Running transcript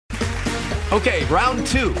Okay, round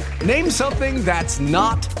two. Name something that's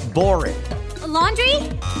not boring. A laundry?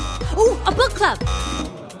 Ooh, a book club.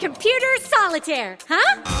 Computer solitaire,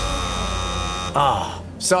 huh? Ah,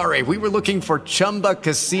 sorry, we were looking for Chumba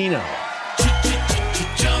Casino.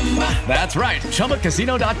 That's right,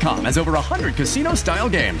 ChumbaCasino.com has over 100 casino-style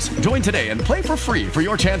games. Join today and play for free for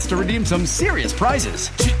your chance to redeem some serious prizes.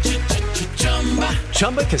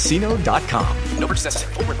 ChumbaCasino.com. No purchase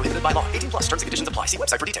necessary. Void where prohibited by law. 18 plus. Terms and conditions apply. See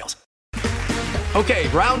website for details. Okay,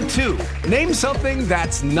 round two. Name something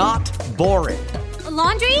that's not boring. A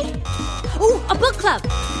laundry? Ooh, a book club.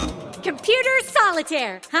 Computer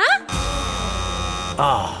solitaire, huh?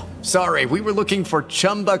 Ah, sorry, we were looking for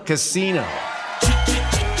Chumba Casino.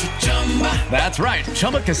 That's right,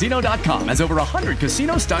 ChumbaCasino.com has over 100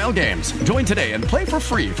 casino-style games. Join today and play for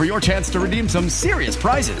free for your chance to redeem some serious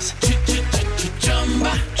prizes.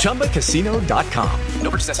 ChumbaCasino.com. No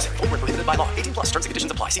purchase necessary. Void where prohibited by law. 18 plus. Terms and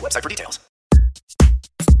conditions apply. See website for details.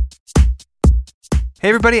 Hey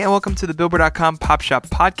everybody, and welcome to the Billboard.com Pop Shop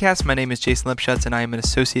Podcast. My name is Jason Lipschutz, and I am an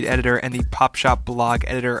associate editor and the Pop Shop blog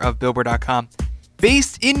editor of Billboard.com.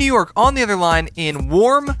 Based in New York, on the other line in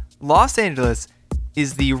warm Los Angeles,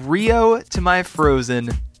 is the Rio to my Frozen,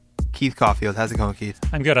 Keith Caulfield. How's it going, Keith?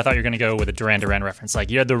 I'm good. I thought you were going to go with a Duran Duran reference. Like,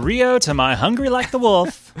 you're the Rio to my Hungry Like the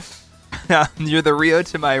Wolf. You're the Rio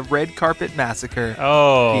to my Red Carpet Massacre,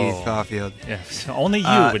 Oh. Keith Caulfield. Yeah, only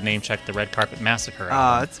you would name check the Red Carpet Massacre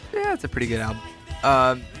album. It's a pretty good album.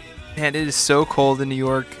 And it is so cold in New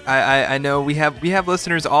York. I know we have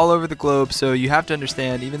listeners all over the globe, so you have to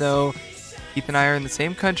understand, even though Keith and I are in the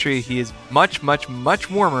same country, he is much, much, much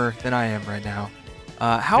warmer than I am right now.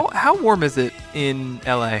 How warm is it in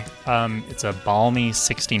LA? It's a balmy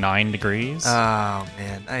 69 degrees. Oh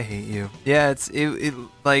man, I hate you. Yeah, it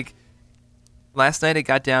like last night it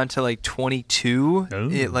got down to like 22,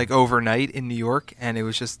 like overnight in New York, and it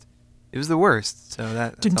was the worst. So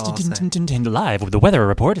that's all I'll say. Live with the weather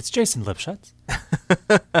report, it's Jason Lipschutz.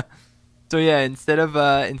 So yeah, instead of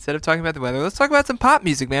talking about the weather, let's talk about some pop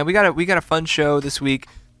music, man. We got a fun show this week.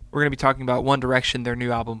 We're going to be talking about One Direction, their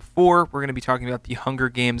new album 4. We're going to be talking about the Hunger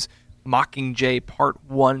Games Mockingjay Part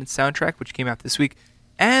 1 soundtrack, which came out this week.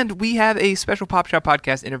 And we have a special Pop Shop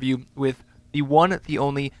Podcast interview with the one, the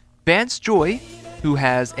only Vance Joy, who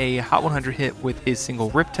has a Hot 100 hit with his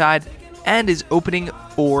single Riptide and is opening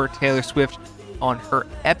for Taylor Swift on her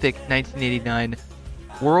epic 1989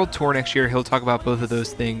 world tour next year. He'll talk about both of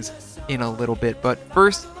those things in a little bit. But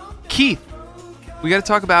first, Keith, we got to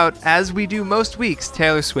talk about, as we do most weeks,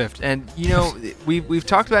 Taylor Swift. And, you know, we've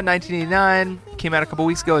talked about 1989. Came out a couple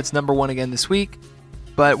weeks ago. It's number one again this week.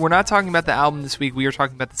 But we're not talking about the album this week. We are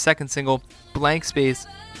talking about the second single, Blank Space,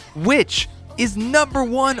 which is number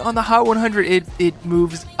one on the Hot 100. It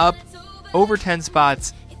moves up over 10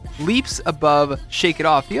 spots, leaps above Shake It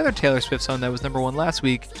Off, the other Taylor Swift song that was number one last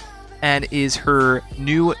week, and is her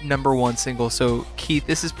new number one single. So, Keith,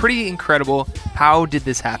 this is pretty incredible. How did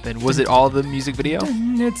this happen? Was it all the music video?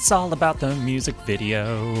 It's all about the music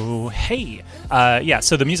video. Hey.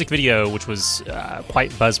 So the music video, which was quite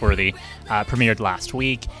buzzworthy, premiered last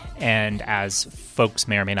week. And as folks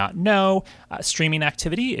may or may not know, streaming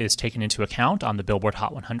activity is taken into account on the Billboard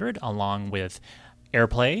Hot 100, along with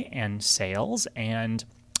airplay and sales. And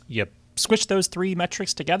you switch those three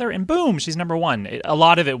metrics together, and boom, she's number one. A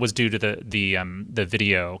lot of it was due to the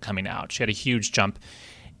video coming out. She had a huge jump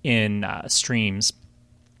in streams.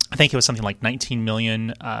 I think it was something like 19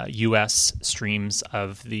 million U.S. streams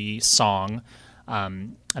of the song,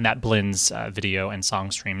 and that blends video and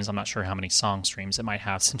song streams. I'm not sure how many song streams it might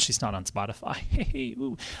have since she's not on Spotify.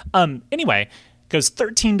 Anyway, goes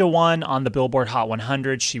 13-1 on the Billboard Hot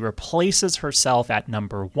 100. She replaces herself at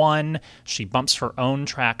number one. She bumps her own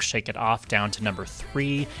track, Shake It Off, down to number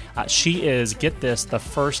 3. She is, get this, the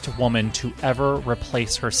first woman to ever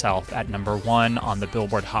replace herself at number 1 on the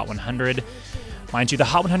Billboard Hot 100. Mind you, the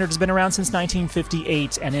Hot 100 has been around since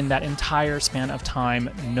 1958, and in that entire span of time,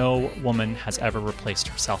 no woman has ever replaced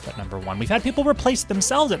herself at number 1. We've had people replace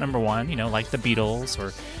themselves at number 1, you know, like the Beatles,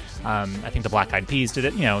 or I think the Black Eyed Peas did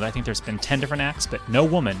it. You know, I think there's been 10 different acts, but no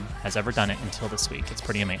woman has ever done it until this week. It's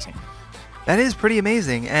pretty amazing. That is pretty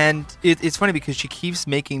amazing, and it's funny because she keeps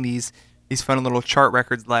making these fun little chart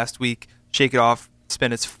records. Last week, Shake It Off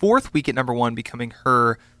spent its 4th week at number 1, becoming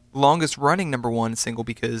her longest running number 1 single,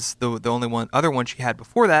 because the only other one she had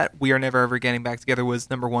before that, We Are Never Ever Getting Back Together, was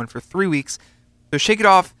number 1 for 3 weeks. So Shake It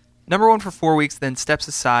Off, number 1 for 4 weeks, then steps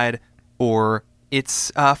aside for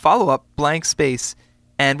its follow-up, Blank Space.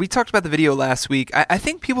 And we talked about the video last week. I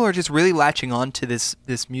think people are just really latching on to this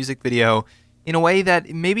music video. in a way that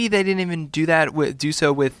maybe they didn't even do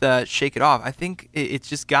so with Shake It Off. I think it's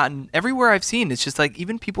just gotten everywhere I've seen. It's just like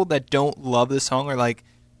even people that don't love the song are like,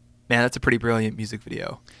 man, that's a pretty brilliant music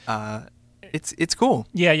video. It's cool.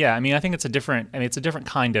 Yeah. I mean, I think it's a different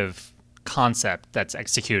kind of concept that's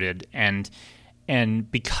executed, and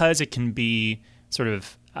because it can be sort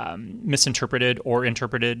of misinterpreted or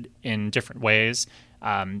interpreted in different ways.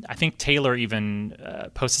 I think Taylor even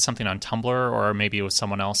posted something on Tumblr, or maybe it was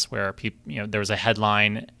someone else, where there was a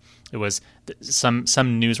headline. It was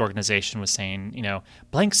some news organization was saying,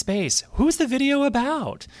 blank space, who's the video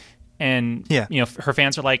about? And her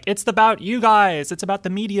fans are like, it's about you guys. It's about the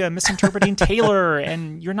media misinterpreting Taylor,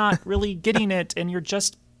 and you're not really getting it, and you're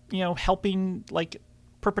just helping like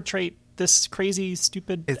perpetrate this crazy,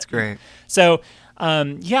 stupid. It's great. So but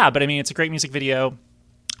I mean, it's a great music video.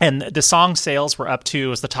 And the song sales were up too. It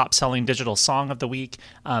was the top-selling digital song of the week.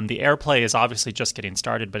 The airplay is obviously just getting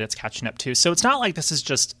started, but it's catching up too. So it's not like this is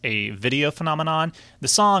just a video phenomenon. The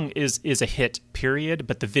song is a hit, period,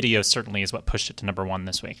 but the video certainly is what pushed it to number one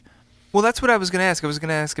this week. Well, that's what I was going to ask. I was going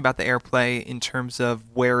to ask about the airplay in terms of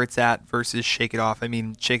where it's at versus Shake It Off. I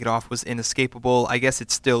mean, Shake It Off was inescapable. I guess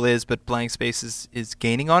it still is, but Blank Space is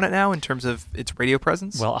gaining on it now in terms of its radio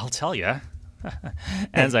presence? Well, I'll tell you.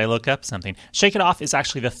 As I look up something. Shake It Off is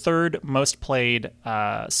actually the third most played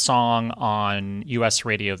song on U.S.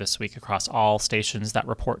 radio this week across all stations that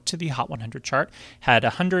report to the Hot 100 chart. Had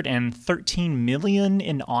 113 million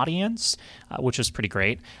in audience, which is pretty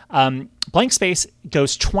great. Blank Space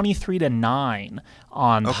goes 23-9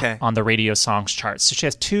 on the radio songs chart. So she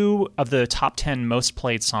has 2 of the top 10 most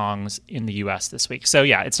played songs in the U.S. this week. So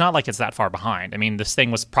yeah, it's not like it's that far behind. I mean, this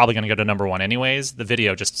thing was probably going to go to number one anyways. The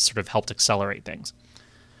video just sort of helped accelerate things.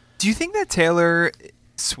 Do you think that Taylor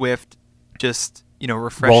Swift just,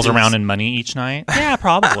 refreshes... rolls around in money each night? Yeah,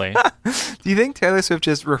 probably. Do you think Taylor Swift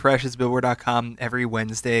just refreshes Billboard.com every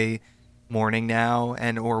Wednesday morning now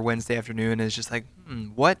or Wednesday afternoon and is just like,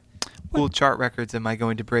 what cool chart records am I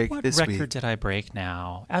going to break this week? What record did I break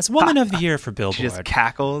now? As Woman of the Year for Billboard. She just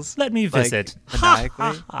cackles. Let me visit.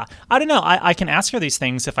 Maniacally. I don't know. I can ask her these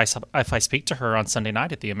things if I speak to her on Sunday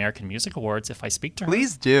night at the American Music Awards. If I speak to her,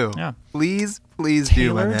 please do. Yeah, please Taylor,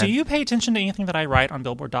 do. My man. Do you pay attention to anything that I write on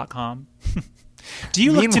Billboard.com? Do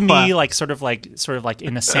you look to me like sort of like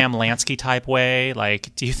in a Sam Lansky type way?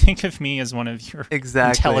 Like, do you think of me as one of your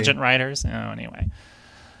intelligent writers? Oh, anyway.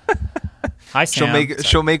 Hi, Sam.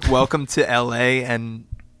 She'll make Welcome to LA and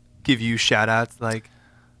give you shout outs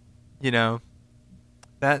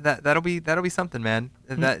that'll be something, man.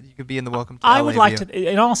 That you could be in the Welcome to LA. I would like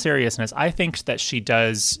to, in all seriousness, I think that she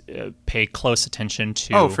does pay close attention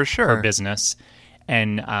to for sure. her business,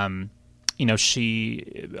 and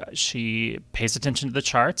she pays attention to the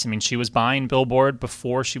charts. I mean, she was buying Billboard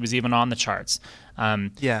before she was even on the charts.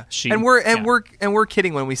 We're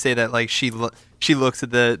kidding when we say that. Like she looks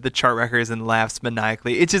at the chart records and laughs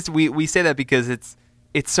maniacally. It's just we say that because it's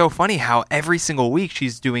so funny how every single week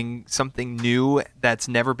she's doing something new that's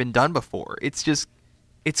never been done before. It's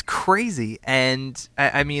crazy, and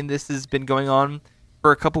I mean this has been going on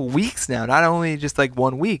for a couple weeks now. Not only just like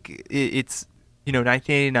 1 week. It's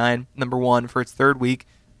 1989 number one for its third week,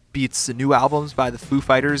 beats new albums by the Foo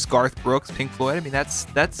Fighters, Garth Brooks, Pink Floyd. I mean that's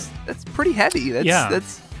pretty heavy.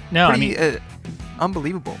 That's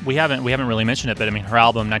unbelievable. We haven't really mentioned it, but I mean her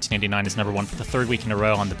album 1989 is number one for the third week in a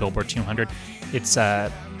row on the Billboard 200. It's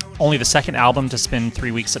only the second album to spend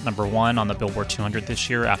 3 weeks at number one on the Billboard 200 this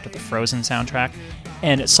year after the Frozen soundtrack,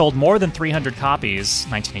 and it sold more than 300 copies.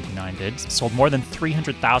 1989 did. It sold more than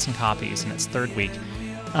 300,000 copies in its third week.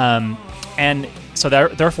 And so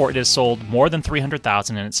therefore, it has sold more than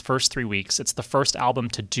 300,000 in its first 3 weeks. It's the first album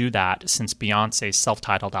to do that since Beyonce's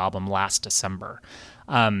self-titled album last December.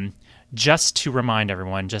 Just to remind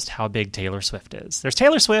everyone just how big Taylor Swift is. There's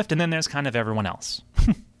Taylor Swift, and then there's kind of everyone else.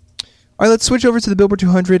 All right, let's switch over to the Billboard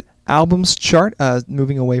 200 albums chart,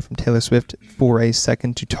 moving away from Taylor Swift for a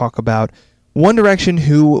second to talk about One Direction,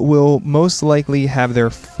 who will most likely have their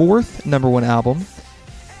fourth number one album,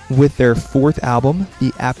 with their fourth album,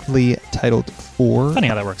 the aptly titled 4. Funny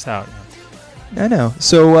how that works out. I know.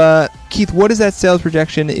 So, Keith, what is that sales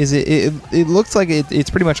projection? Is it looks like it's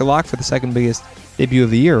pretty much a lock for the second biggest debut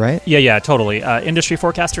of the year, right? Yeah, totally. Industry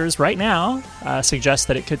forecasters right now suggest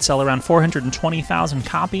that it could sell around 420,000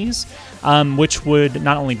 copies, which would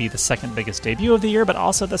not only be the second biggest debut of the year, but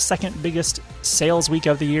also the second biggest sales week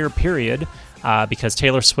of the year, period, because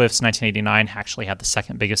Taylor Swift's 1989 actually had the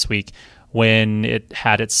second biggest week when it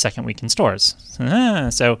had its second week in stores.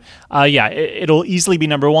 It'll easily be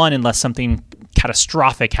number one unless something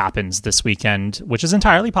catastrophic happens this weekend, which is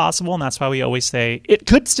entirely possible, and that's why we always say it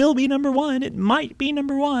could still be number one. It might be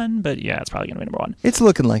number one, but yeah, it's probably going to be number one. It's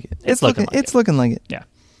looking like it. It's looking like it. Yeah.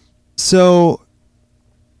 So,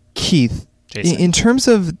 Keith, Jason. in terms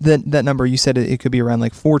of that number, you said it could be around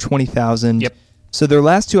like 420,000. Yep. So their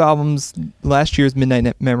last two albums, last year's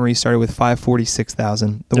Midnight Memory started with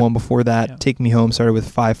 546,000. The one before that, Take Me Home, started with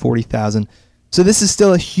 540,000. So this is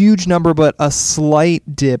still a huge number, but a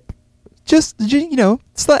slight dip. Just,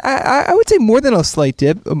 I would say more than a slight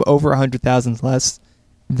dip, over 100,000 less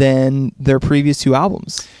than their previous two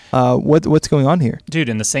albums. What's going on here? Dude,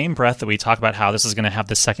 in the same breath that we talk about how this is going to have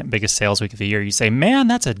the second biggest sales week of the year, you say, man,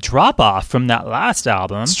 that's a drop-off from that last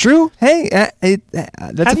album. It's true. Hey, that's a fair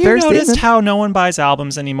statement. Have you noticed how no one buys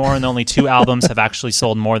albums anymore, and only two albums have actually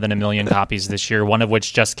sold more than 1 million copies this year, one of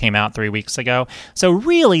which just came out 3 weeks ago? So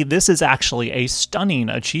really, this is actually a stunning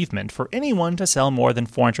achievement for anyone to sell more than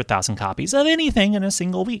 400,000 copies of anything in a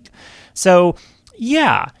single week. So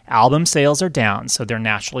yeah, album sales are down, so they're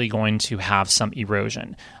naturally going to have some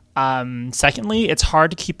erosion. Secondly, it's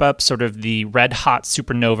hard to keep up sort of the red hot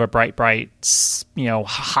supernova, bright,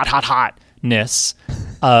 hotness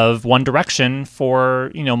of One Direction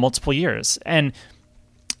for, multiple years. And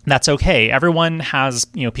that's okay. Everyone has,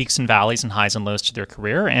 peaks and valleys and highs and lows to their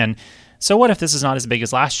career. And so what if this is not as big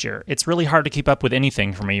as last year? It's really hard to keep up with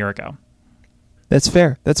anything from a year ago. That's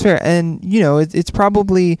fair. And, it's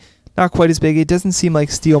probably not quite as big. It doesn't seem like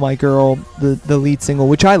Steal My Girl, the lead single,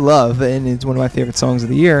 which I love, and it's one of my favorite songs of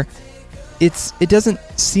the year. It doesn't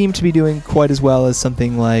seem to be doing quite as well as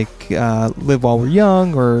something like Live While We're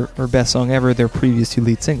Young or Best Song Ever, their previous two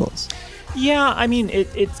lead singles. Yeah, I mean,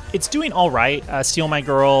 it's doing all right. Steal My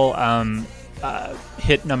Girl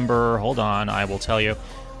hit number, hold on, I will tell you,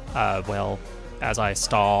 as I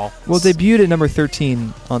stall. Well, debuted at number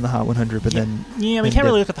 13 on the Hot 100, but then... Yeah, we can't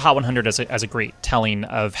really look at the Hot 100 as a great telling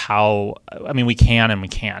of how... I mean, we can and we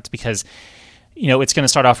can't, because, it's going to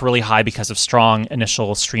start off really high because of strong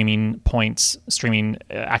initial streaming points, streaming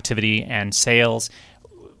activity, and sales.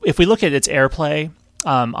 If we look at its airplay,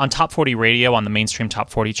 on Top 40 Radio, on the mainstream Top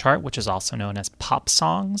 40 chart, which is also known as Pop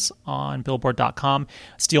Songs on Billboard.com,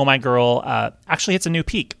 Steal My Girl actually hits a new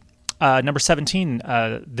peak. Number 17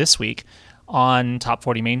 this week on Top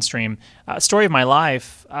 40 Mainstream. Story of My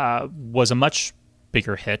Life was a much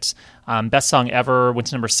bigger hit. Best Song Ever went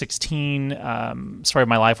to number 16. Story of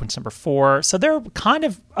My Life went to number 4. So they're kind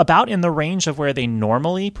of about in the range of where they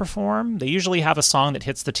normally perform. They usually have a song that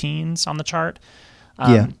hits the teens on the chart.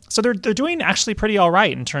 So they're doing actually pretty all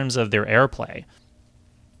right in terms of their airplay.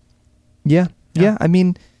 Yeah. I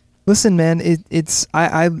mean, listen, man,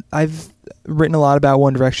 I've written a lot about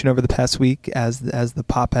One Direction over the past week as the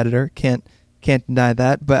pop editor. Can't deny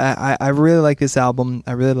that. But I really like this album.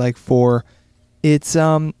 I really like 4. It's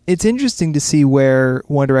interesting to see where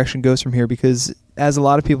One Direction goes from here, because as a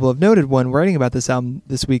lot of people have noted when writing about this album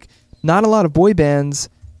this week, not a lot of boy bands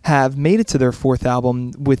have made it to their 4th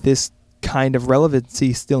album with this kind of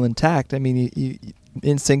relevancy still intact. I mean,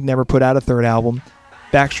 NSYNC never put out a 3rd album.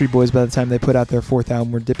 Backstreet Boys, by the time they put out their 4th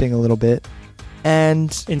album, were dipping a little bit. And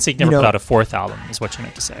NSYNC never put out a 4th album, is what you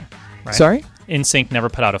meant to say, right? Sorry? NSYNC never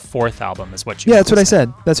put out a 4th album, is what you meant to say.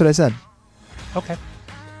 That's what I said. Okay.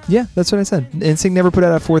 Yeah, that's what I said. NSYNC never put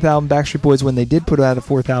out a 4th album. Backstreet Boys, when they did put out a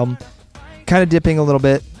 4th album, kind of dipping a little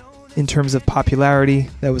bit in terms of popularity.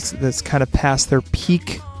 That's kind of past their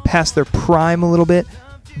peak, past their prime a little bit.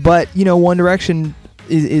 But, One Direction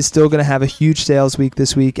is still going to have a huge sales week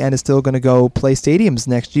this week, and is still going to go play stadiums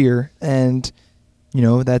next year. And,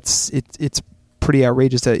 it's pretty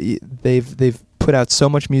outrageous that they've put out so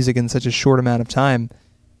much music in such a short amount of time,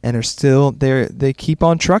 and are still there. They keep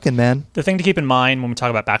on trucking, man. The thing to keep in mind when we talk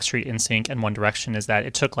about Backstreet, NSYNC, and One Direction is that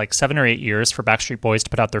it took like 7 or 8 years for Backstreet Boys to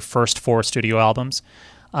put out their first 4 studio albums.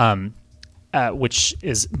 Which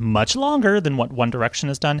is much longer than what One Direction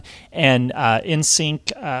has done. And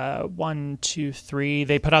NSYNC, 1, 2, 3,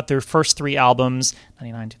 they put out their first 3 albums,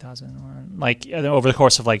 99, 2001, like over the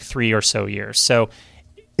course of like 3 or so years. So,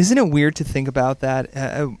 isn't it weird to think about that?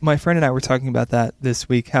 My friend and I were talking about that this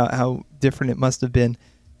week, how different it must have been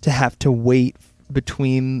to have to wait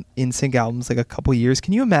between NSYNC albums like a couple years.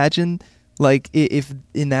 Can you imagine, like, if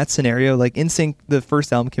in that scenario, like NSYNC, the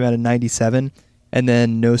first album came out in 97, and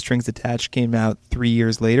then No Strings Attached came out 3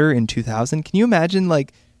 years later in 2000. Can you imagine,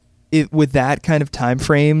 like, with that kind of time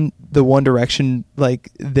frame, the One Direction, like,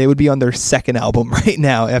 they would be on their 2nd album right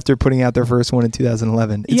now after putting out their first one in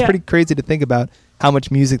 2011. It's pretty crazy to think about how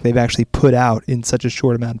much music they've actually put out in such a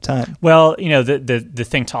short amount of time. Well, the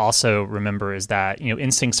thing to also remember is that,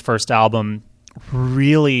 NSYNC's first album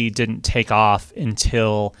really didn't take off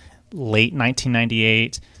until late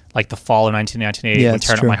 1998, like the fall of 1998 Yeah, when it's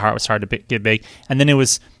Tearing Up true. My Heart was started to get big. And then it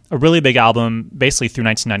was a really big album basically through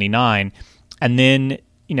 1999. And then,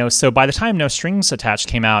 so by the time No Strings Attached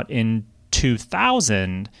came out in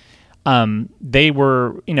 2000, they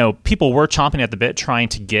were, people were chomping at the bit trying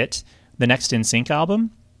to get the next NSYNC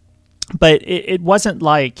album. But it wasn't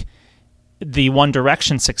like the One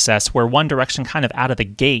Direction success, where One Direction kind of out of the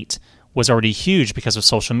gate was already huge because of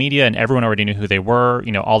social media and everyone already knew who they were.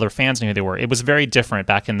 All their fans knew who they were. It was very different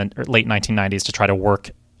back in the late 1990s to try to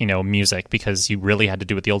work, music, because you really had to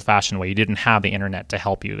do it the old-fashioned way. You didn't have the internet to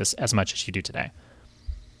help you as much as you do today.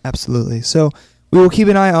 Absolutely. So we will keep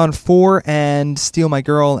an eye on 4 and Steal My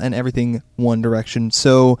Girl and everything One Direction.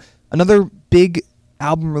 So another big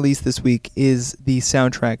album release this week is the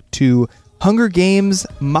soundtrack to Hunger Games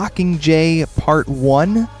Mockingjay Part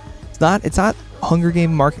 1. It's not Hunger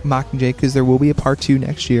Game Mockingjay, because there will be a Part 2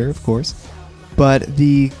 next year, of course. But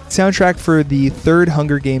the soundtrack for the third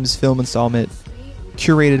Hunger Games film installment,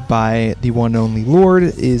 curated by the one and only Lorde,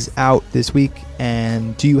 is out this week.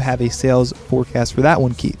 And do you have a sales forecast for that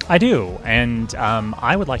one, Keith? I do, and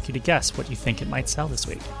I would like you to guess what you think it might sell this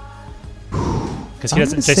week. Because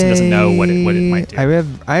Jason doesn't know what it might do.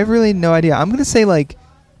 I have really no idea. I'm going to say like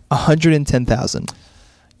 110,000.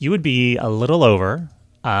 You would be a little over.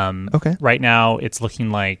 Okay. Right now, it's looking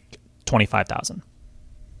like 25,000.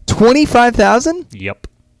 25,000? Yep.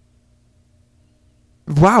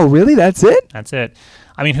 Wow, really? That's it? That's it.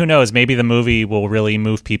 I mean, who knows? Maybe the movie will really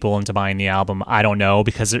move people into buying the album. I don't know,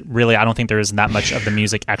 because I don't think there is that much of the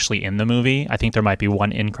music actually in the movie. I think there might be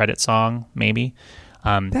one in-credit song, maybe.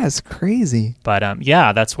 That's crazy. But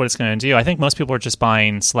yeah, that's what it's going to do. I think most people are just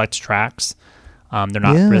buying select tracks. They're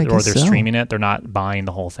not, or they're streaming it. They're not buying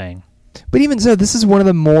the whole thing. But even so, this is one of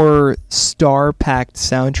the more star-packed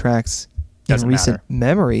soundtracks in recent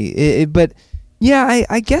memory. But yeah,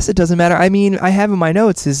 I guess it doesn't matter. I mean, I have in my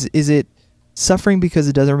notes, is it suffering because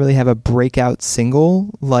it doesn't really have a breakout single?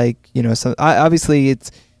 Like, so obviously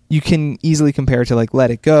you can easily compare it to like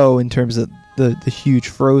Let It Go in terms of the huge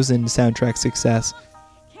Frozen soundtrack success.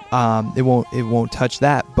 It won't touch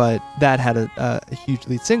that, but that had a huge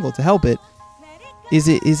lead single to help it. Is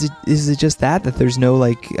it just that there's no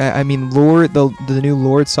like? I mean, Lorde, the new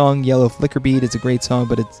Lorde song "Yellow Flicker Beat" is a great song,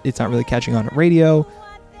 but it's not really catching on at radio.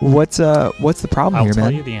 What's the problem here, man?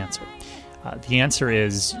 I'll tell you the answer. The answer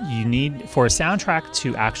is, you need, for a soundtrack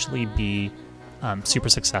to actually be super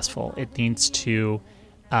successful, it needs to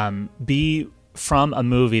be from a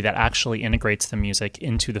movie that actually integrates the music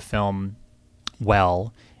into the film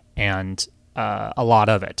well, and a lot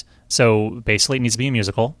of it. So basically, it needs to be a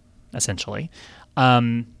musical, essentially.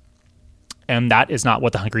 And that is not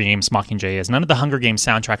what the Hunger Games Mockingjay is. None of the Hunger Games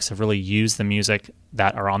soundtracks have really used the music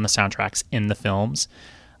that are on the soundtracks in the films.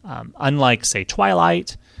 Unlike, say,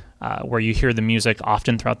 Twilight, where you hear the music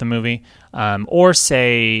often throughout the movie, or,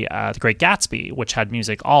 say, The Great Gatsby, which had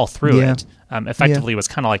music all through it. Effectively was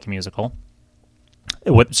kind of like a musical,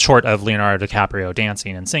 short of Leonardo DiCaprio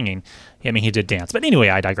dancing and singing. I mean, he did dance. But anyway,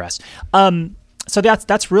 I digress. So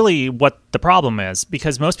that's really what the problem is,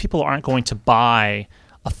 because most people aren't going to buy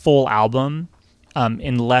a full album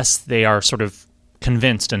unless they are sort of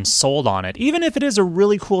convinced and sold on it, even if it is a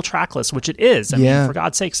really cool track list, which it is. I mean, for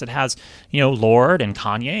God's sakes, it has, Lorde and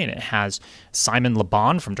Kanye, and it has Simon Le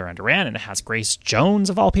Bon from Duran Duran, and it has Grace Jones,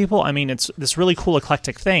 of all people. I mean, it's this really cool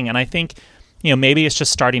eclectic thing, and I think, maybe it's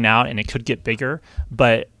just starting out and it could get bigger,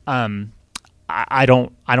 but I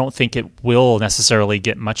don't think it will necessarily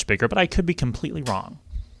get much bigger, but I could be completely wrong.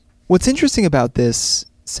 What's interesting about this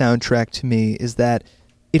soundtrack to me is that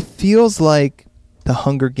it feels like the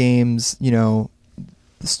Hunger Games,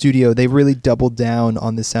 the studio, they really doubled down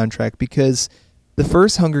on the soundtrack, because the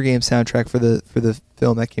first Hunger Games soundtrack for the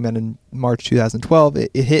film that came out in March 2012,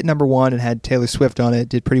 it hit number 1 and had Taylor Swift on it,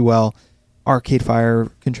 did pretty well. Arcade Fire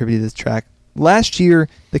contributed to this track. Last year,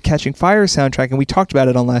 the Catching Fire soundtrack, and we talked about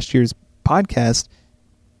it on last year's podcast,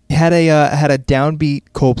 had a downbeat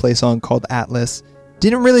Coldplay song called Atlas.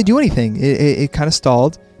 Didn't really do anything. It kind of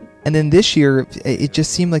stalled. And then this year, it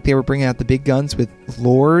just seemed like they were bringing out the big guns with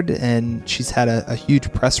Lorde, and she's had a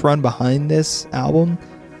huge press run behind this album.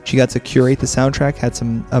 She got to curate the soundtrack, had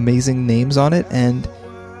some amazing names on it, and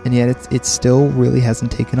yet it still really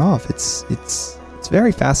hasn't taken off. It's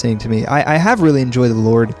very fascinating to me. I have really enjoyed the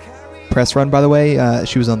Lorde press run, by the way.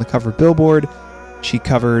 She was on the cover of Billboard. She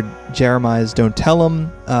covered Jeremiah's Don't Tell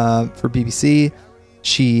 'Em for BBC.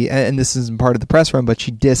 And this isn't part of the press run, but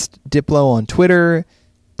she dissed Diplo on Twitter,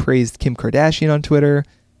 praised Kim Kardashian on Twitter.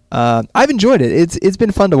 I've enjoyed it. It's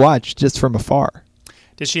been fun to watch just from afar.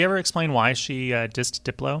 Did she ever explain why she dissed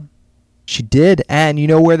Diplo? She did, and you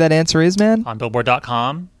know where that answer is, man? On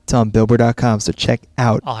Billboard.com. It's on Billboard.com, so check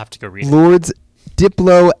out I'll have to go read it. Lord's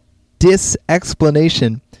Diplo Dis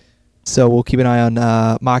Explanation. So we'll keep an eye on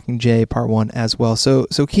Mockingjay Part 1 as well. So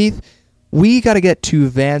Keith, we got to get to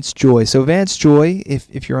Vance Joy. So Vance Joy,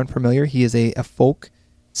 if you're unfamiliar, he is a folk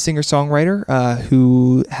singer-songwriter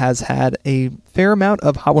who has had a fair amount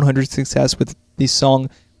of Hot 100 success with the song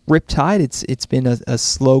Riptide. It's been a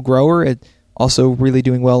slow grower. It also really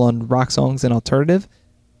doing well on rock songs and alternative.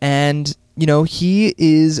 And, he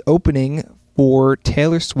is opening for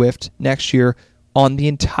Taylor Swift next year on the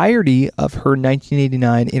entirety of her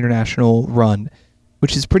 1989 international run,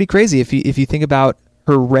 which is pretty crazy. If you think about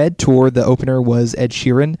her Red tour, the opener was Ed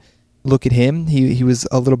Sheeran. Look at him. He was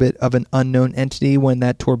a little bit of an unknown entity when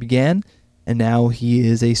that tour began, and now he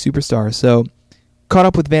is a superstar. So caught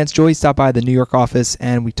up with Vance Joy, stopped by the New York office,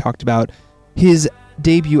 and we talked about his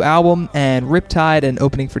debut album and Riptide and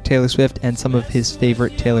opening for Taylor Swift and some of his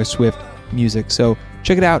favorite Taylor Swift music. So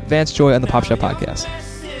check it out, Vance Joy on the Pop Shop Podcast.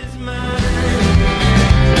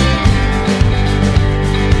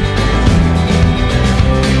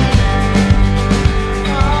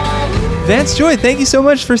 Vance Joy, thank you so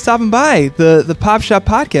much for stopping by the Pop Shop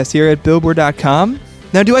Podcast here at Billboard.com.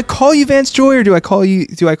 Now, do I call you Vance Joy or do I call you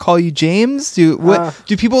James? Do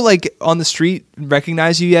people like on the street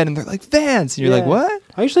recognize you yet? And they're like Vance, and you're like, what?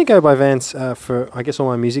 I usually go by Vance for I guess all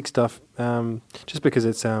my music stuff, just because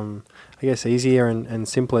it's I guess easier and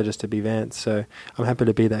simpler just to be Vance. So I'm happy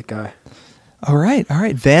to be that guy. All right,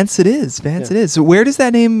 Vance it is. It is. So where does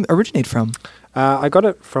that name originate from? I got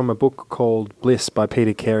it from a book called Bliss by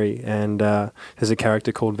Peter Carey, and there's a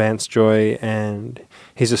character called Vance Joy, and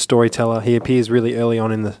he's a storyteller. He appears really early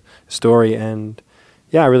on in the story, and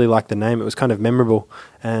I really liked the name. It was kind of memorable,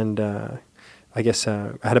 and I guess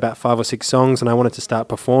I had about 5 or 6 songs, and I wanted to start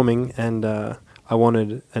performing, and I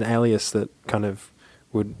wanted an alias that kind of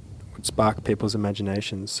would spark people's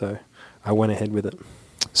imaginations, so I went ahead with it.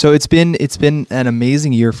 So it's been an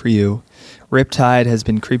amazing year for you. Riptide has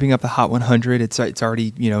been creeping up the Hot 100. It's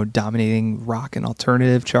already dominating rock and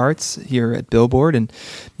alternative charts here at Billboard. And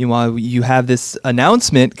meanwhile, you have this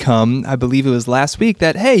announcement come, I believe it was last week,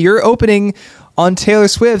 that hey, you're opening on Taylor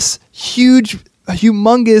Swift's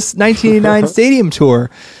humongous 1989 stadium tour.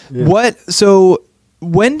 Yeah. So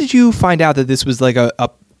when did you find out that this was like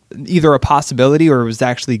either a possibility or it was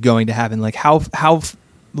actually going to happen? Like how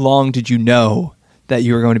long did you know that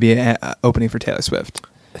you were going to be opening for Taylor Swift?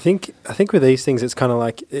 I think with these things, it's kind of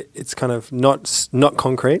like it's kind of not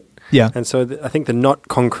concrete. Yeah. And so I think the not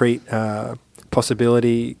concrete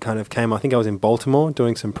possibility kind of came. I think I was in Baltimore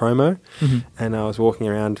doing some promo, and I was walking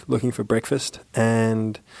around looking for breakfast,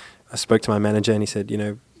 and I spoke to my manager, and he said,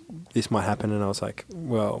 this might happen, and I was like,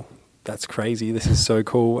 well, that's crazy. This is so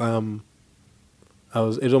cool.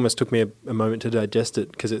 It almost took me a moment to digest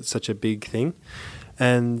it because it's such a big thing,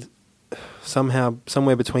 and somehow,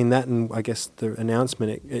 somewhere between that and I guess the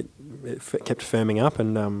announcement, it kept firming up,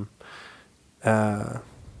 and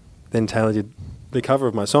then Taylor did the cover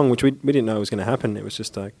of my song, which we didn't know was going to happen. It was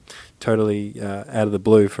just like totally out of the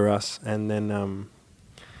blue for us. And then,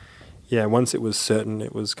 once it was certain,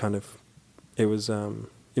 it was because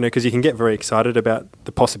you can get very excited about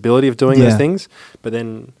the possibility of doing those things, but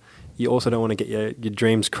then you also don't want to get your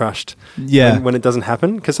dreams crushed when it doesn't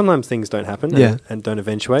happen, because sometimes things don't happen and don't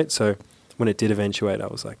eventuate. So when it did eventuate, I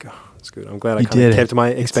was like, oh, it's good. I'm glad I kind of kept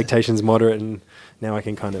my expectations moderate, and now I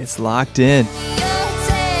can kind of... It's locked in.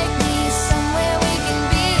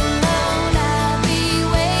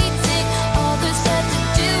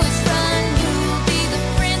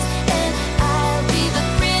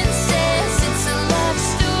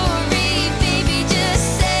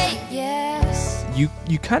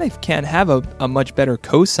 You kind of can't have a much better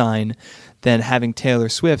cosign than having Taylor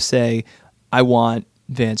Swift say, I want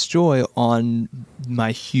Vance Joy on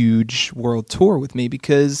my huge world tour with me,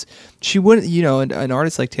 because she wouldn't, an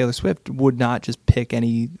artist like Taylor Swift would not just pick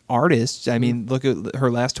any artist. I mean, look at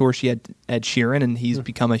her last tour. She had Ed Sheeran, and he's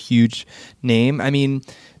become a huge name. I mean,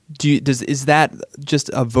 is that just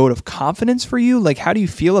a vote of confidence for you? Like, how do you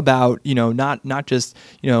feel about, not just,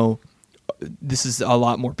 this is a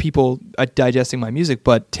lot more people digesting my music,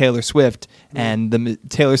 but Taylor Swift and the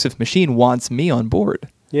Taylor Swift machine wants me on board.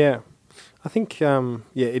 Yeah. I think,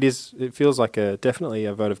 it is. It feels like definitely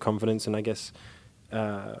a vote of confidence, and I guess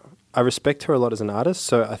I respect her a lot as an artist,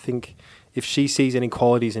 so I think if she sees any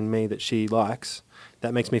qualities in me that she likes,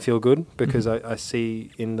 that makes me feel good, because I see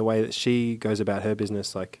in the way that she goes about her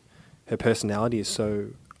business, like her personality is so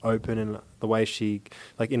open, and the way she,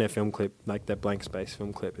 like in her film clip, like that Blank Space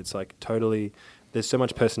film clip, it's like totally, there's so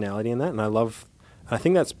much personality in that, and I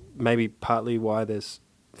think that's maybe partly why there's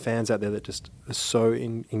fans out there that just are so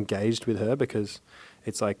engaged with her, because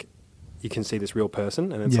it's like you can see this real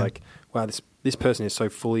person, and it's like, wow, this person is so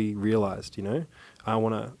fully realized. You know, I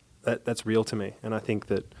want to. That's real to me, and I think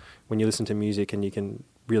that when you listen to music and you can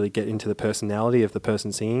really get into the personality of the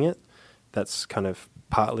person singing it, that's kind of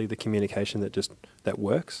partly the communication that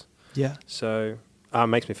works. Yeah. So it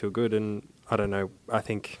makes me feel good, and I don't know. I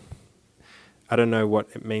don't know what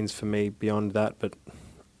it means for me beyond that, but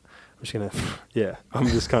I'm just gonna. Yeah, I'm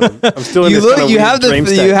just kind of. I'm still in this kind of weird dream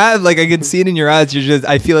state. You have like I can see it in your eyes. You're just.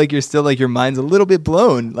 I feel like you're still like your mind's a little bit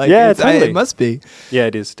blown. Like yeah, totally. It must be. Yeah,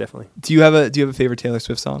 it is definitely. Do you have a favorite Taylor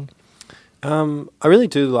Swift song? I really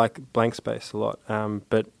do like Blank Space a lot,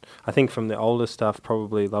 but I think from the older stuff,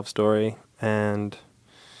 probably Love Story, and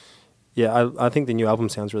yeah, I think the new album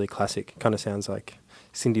sounds really classic. Kind of sounds like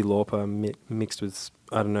Cyndi Lauper mixed with,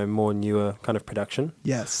 I don't know, more newer kind of production.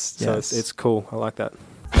 Yes. So it's cool. I like that.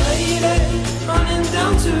 Running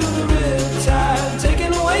down to the riptide,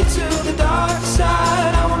 taken away to the dark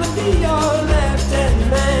side. I wanna be your left-hand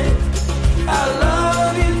man. I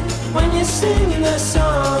love you when you're singing that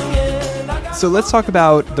song. So let's talk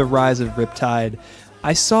about the rise of Riptide.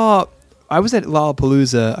 I was at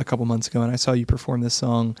Lollapalooza a couple months ago, and I saw you perform this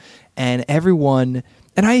song, and everyone,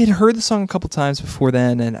 and I had heard the song a couple times before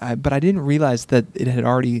then, but I didn't realize that it had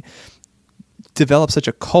already developed such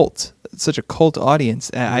a cult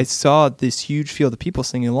audience. And I saw this huge field of people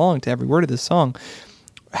singing along to every word of this song.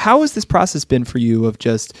 How has this process been for you of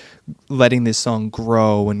just letting this song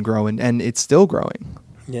grow and it's still growing?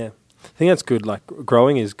 Yeah. I think that's good. Like,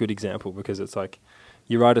 growing is a good example, because it's like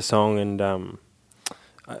you write a song, and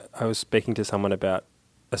I was speaking to someone about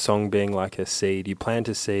a song being like a seed. You plant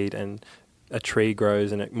a seed and a tree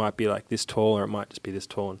grows, and it might be like this tall, or it might just be this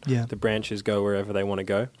tall, and the branches go wherever they want to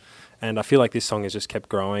go. And I feel like this song has just kept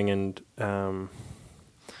growing, and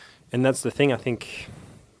that's the thing. I think,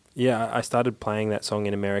 I started playing that song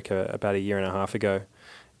in America about 1.5 years ago,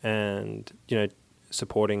 and, you know,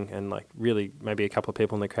 supporting, and like really maybe a couple of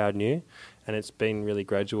people in the crowd knew, and it's been really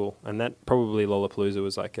gradual. And that probably Lollapalooza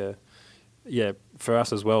was like for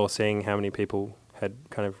us as well, seeing how many people had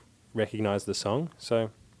kind of recognized the song. So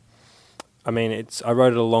I mean, I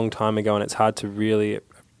wrote it a long time ago, and it's hard to really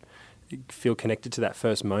feel connected to that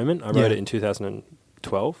first moment. I wrote it in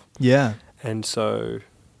 2012. Yeah. And so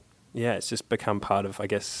it's just become part of, I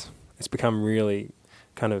guess it's become really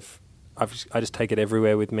kind of, I just take it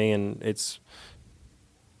everywhere with me, and it's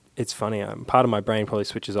funny. Part of my brain probably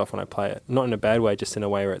switches off when I play it. Not in a bad way, just in a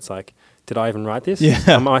way where it's like, did I even write this? Yeah.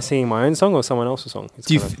 Am I singing my own song or someone else's song?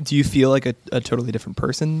 Do you feel like a totally different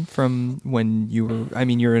person from when you were, I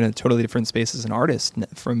mean, you're in a totally different space as an artist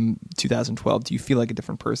from 2012. Do you feel like a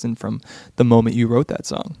different person from the moment you wrote that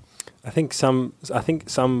song? I think some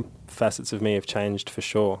facets of me have changed for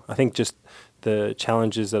sure. I think just the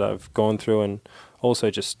challenges that I've gone through, and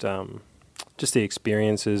also just the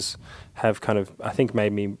experiences have kind of, I think,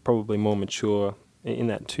 made me probably more mature in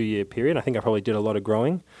that 2-year period. I think I probably did a lot of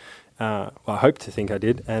growing. I hope to think I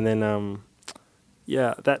did. And then,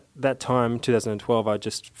 that time, 2012, I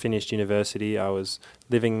just finished university. I was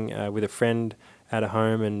living with a friend at a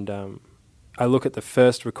home, and I look at the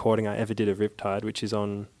first recording I ever did of Riptide, which is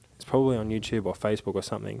it's probably on YouTube or Facebook or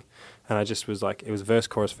something. And I just was like, it was verse,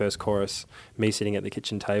 chorus, me sitting at the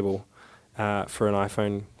kitchen table for an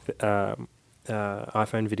iPhone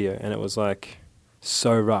video, and it was like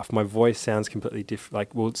so rough. My voice sounds completely different.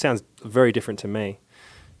 It sounds very different to me.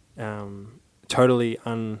 Totally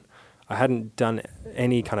I hadn't done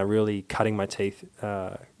any kind of really cutting my teeth,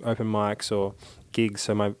 open mics or gigs.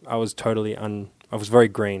 So I was very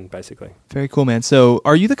green, basically. Very cool, man. So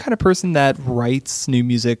are you the kind of person that writes new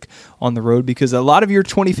music on the road? Because a lot of your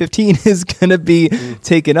 2015 is going to be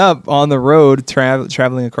taken up on the road,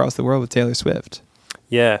 traveling across the world with Taylor Swift.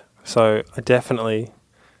 Yeah. So I definitely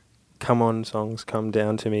songs come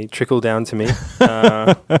down to me, trickle down to me.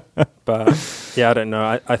 But yeah, I don't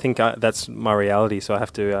know. I think that's my reality. So I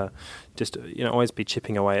have to just always be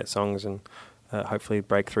chipping away at songs, and hopefully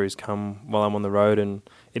breakthroughs come while I'm on the road. And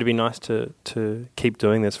it'd be nice to keep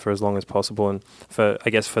doing this for as long as possible, and for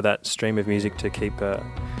that stream of music to keep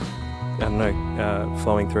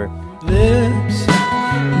flowing through. Lips,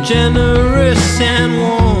 generous and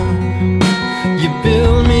warm, you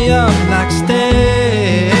build me up like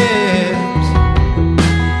stairs.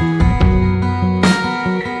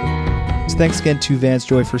 So thanks again to Vance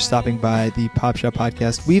Joy for stopping by the Pop Shop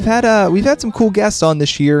Podcast. We've had some cool guests on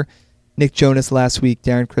this year. Nick Jonas last week,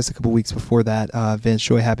 Darren Criss a couple weeks before that. Vance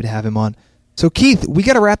Joy, happy to have him on. So Keith, we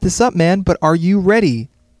got to wrap this up, man. But are you ready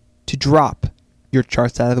to drop your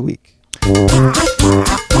charts out of the week?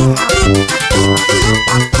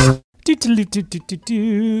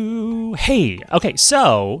 Hey, okay,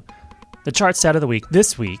 so The chart stat of the week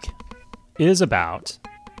this week is about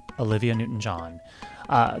Olivia Newton-John,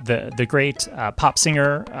 the great pop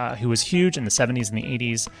singer who was huge in the 70s and the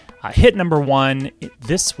 80s, hit number one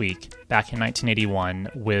this week back in 1981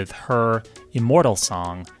 with her immortal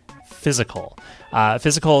song, Physical.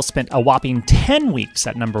 Physical spent a whopping 10 weeks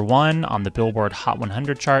at number one on the Billboard Hot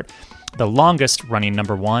 100 chart, the longest running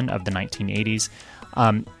number one of the 1980s.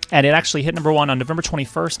 And it actually hit number one on November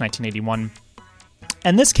 21st, 1981.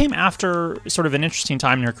 And this came after sort of an interesting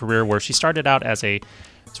time in her career where she started out as a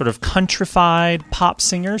sort of countrified pop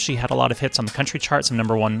singer. She had a lot of hits on the country charts, some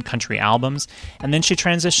number one country albums. And then she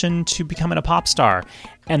transitioned to becoming a pop star.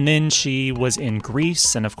 And then she was in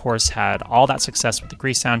Grease and, of course, had all that success with the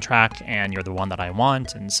Grease soundtrack and You're the One That I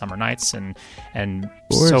Want and Summer Nights and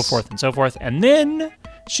so forth and so forth. And then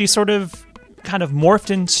she sort of kind of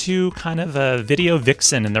morphed into kind of a video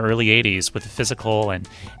vixen in the early 80s with Physical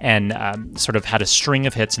and sort of had a string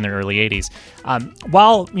of hits in the early 80s.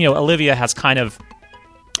 While, Olivia has kind of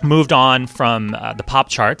moved on from the pop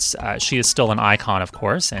charts, she is still an icon, of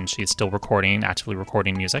course, and she is still actively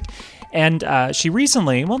recording music. And she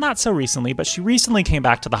recently, well, not so recently, but she recently came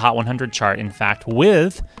back to the Hot 100 chart, in fact,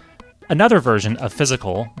 with another version of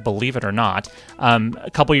Physical, believe it or not. A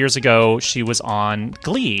couple years ago, she was on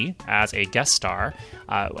Glee as a guest star,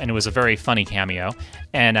 and it was a very funny cameo.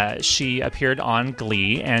 And she appeared on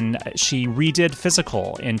Glee, and she redid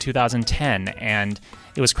Physical in 2010, and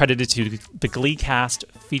it was credited to the Glee cast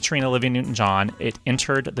featuring Olivia Newton-John. It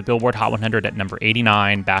entered the Billboard Hot 100 at number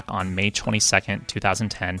 89 back on May 22nd,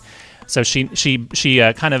 2010. So she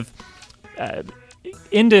kind of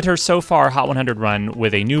ended her so far Hot 100 run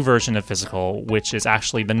with a new version of Physical, which is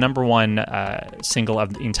actually the number one single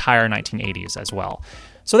of the entire 1980s as well.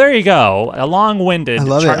 So there you go, a long-winded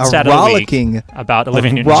chart stat of the week about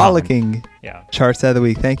Olivia Newton-John. Rollicking chart stat of the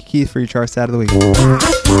week. Thank you, Keith, for your chart stat of the week.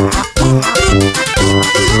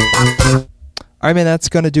 All right, man, that's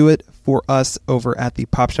going to do it for us over at the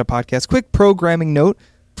Pop Shop Podcast. Quick programming note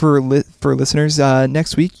for listeners.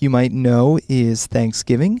 Next week, you might know, is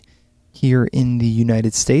Thanksgiving here in the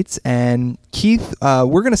United States. And Keith,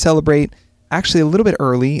 we're going to celebrate actually a little bit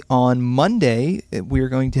early. On Monday, we are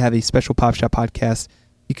going to have a special Pop Shop Podcast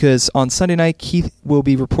because on Sunday night, Keith will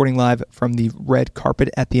be reporting live from the red carpet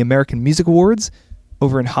at the American Music Awards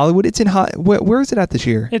over in Hollywood. It's in where is it at this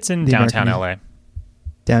year? It's in downtown LA.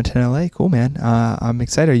 Downtown LA, cool, man. I'm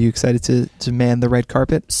excited. Are you excited to man the red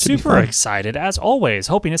carpet? Super excited, as always.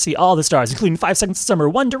 Hoping to see all the stars, including 5 Seconds of Summer,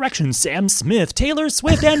 One Direction, Sam Smith, Taylor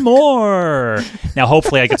Swift, and more. Now,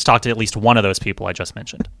 hopefully, I get to talk to at least one of those people I just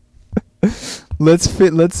mentioned.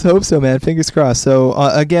 Let's hope so, man. Fingers crossed. So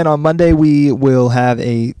again, on Monday we will have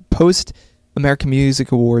a post American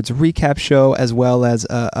Music Awards recap show, as well as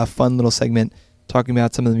a fun little segment talking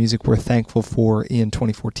about some of the music we're thankful for in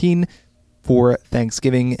 2014 for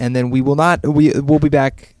Thanksgiving. And then we'll be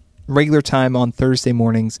back regular time on Thursday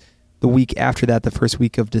mornings the week after that, the first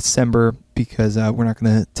week of December, because we're not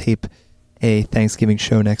going to tape a Thanksgiving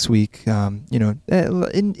show next week.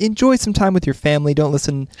 Enjoy some time with your family. Don't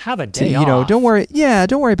listen. Have a day off. Don't worry. Yeah,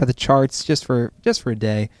 don't worry about the charts. Just for a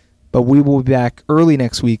day. But we will be back early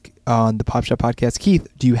next week on the Pop Shop Podcast. Keith,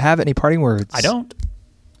 do you have any parting words? I don't.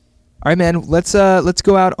 All right, man. Let's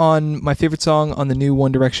go out on my favorite song on the new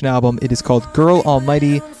One Direction album. It is called "Girl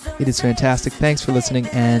Almighty." It is fantastic. Thanks for listening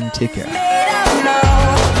and take care.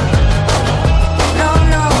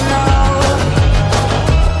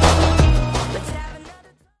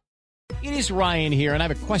 It is Ryan here, and I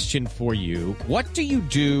have a question for you. What do you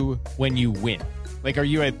do when you win? Like, are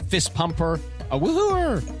you a fist pumper, a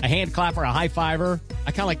woohooer, a hand clapper, a high fiver?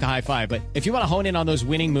 I kind of like the high five, but if you want to hone in on those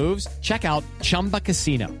winning moves, check out Chumba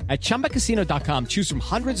Casino. At ChumbaCasino.com, choose from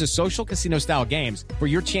hundreds of social casino-style games for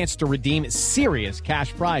your chance to redeem serious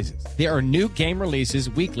cash prizes. There are new game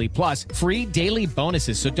releases weekly, plus free daily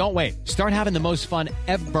bonuses. So don't wait. Start having the most fun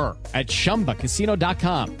ever at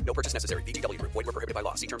ChumbaCasino.com. No purchase necessary. VGW Group. Void where prohibited by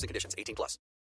law. See terms and conditions. 18+.